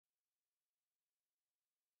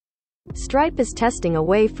Stripe is testing a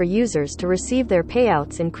way for users to receive their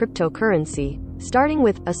payouts in cryptocurrency, starting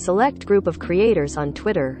with a select group of creators on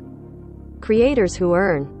Twitter. Creators who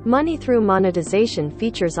earn money through monetization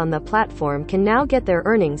features on the platform can now get their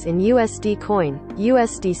earnings in USD Coin,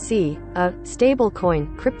 USDC, a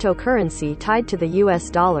stablecoin cryptocurrency tied to the US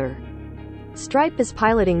dollar. Stripe is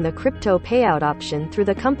piloting the crypto payout option through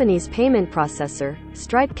the company's payment processor,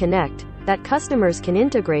 Stripe Connect, that customers can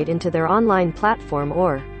integrate into their online platform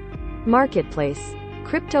or marketplace.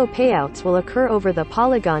 Crypto payouts will occur over the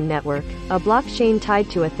Polygon network, a blockchain tied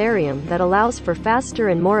to Ethereum that allows for faster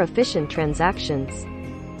and more efficient transactions.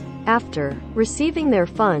 After receiving their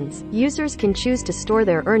funds, users can choose to store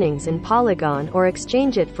their earnings in Polygon or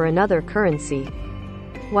exchange it for another currency.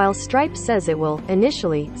 While Stripe says it will,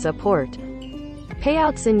 initially, support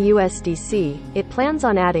payouts in USDC, it plans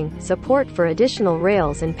on adding support for additional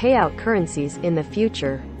rails and payout currencies in the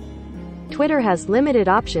future. Twitter has limited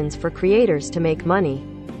options for creators to make money.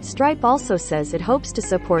 Stripe also says it hopes to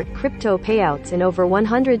support crypto payouts in over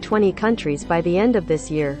 120 countries by the end of this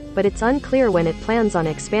year, but it's unclear when it plans on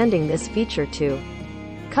expanding this feature to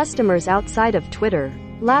customers outside of Twitter.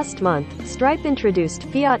 Last month, Stripe introduced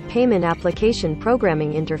Fiat Payment Application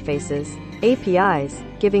Programming Interfaces, APIs,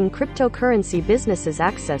 giving cryptocurrency businesses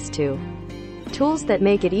access to tools that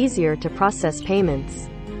make it easier to process payments.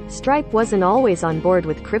 Stripe wasn't always on board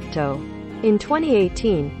with crypto. In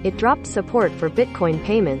 2018, it dropped support for Bitcoin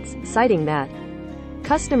payments, citing that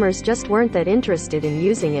customers just weren't that interested in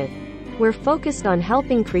using it. We're focused on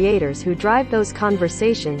helping creators who drive those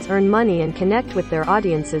conversations earn money and connect with their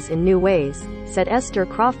audiences in new ways, said Esther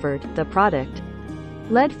Crawford, the product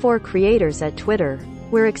lead for creators at Twitter.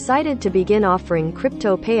 We're excited to begin offering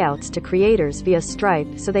crypto payouts to creators via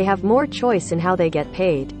Stripe so they have more choice in how they get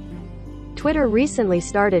paid. Twitter recently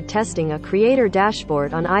started testing a creator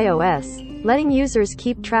dashboard on iOS, letting users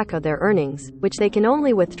keep track of their earnings, which they can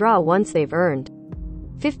only withdraw once they've earned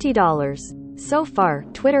 $50. So far,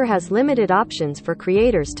 Twitter has limited options for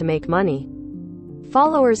creators to make money.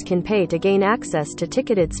 Followers can pay to gain access to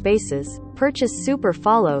ticketed spaces, purchase super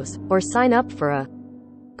follows, or sign up for a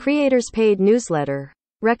creators paid newsletter.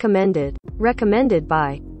 Recommended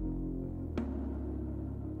by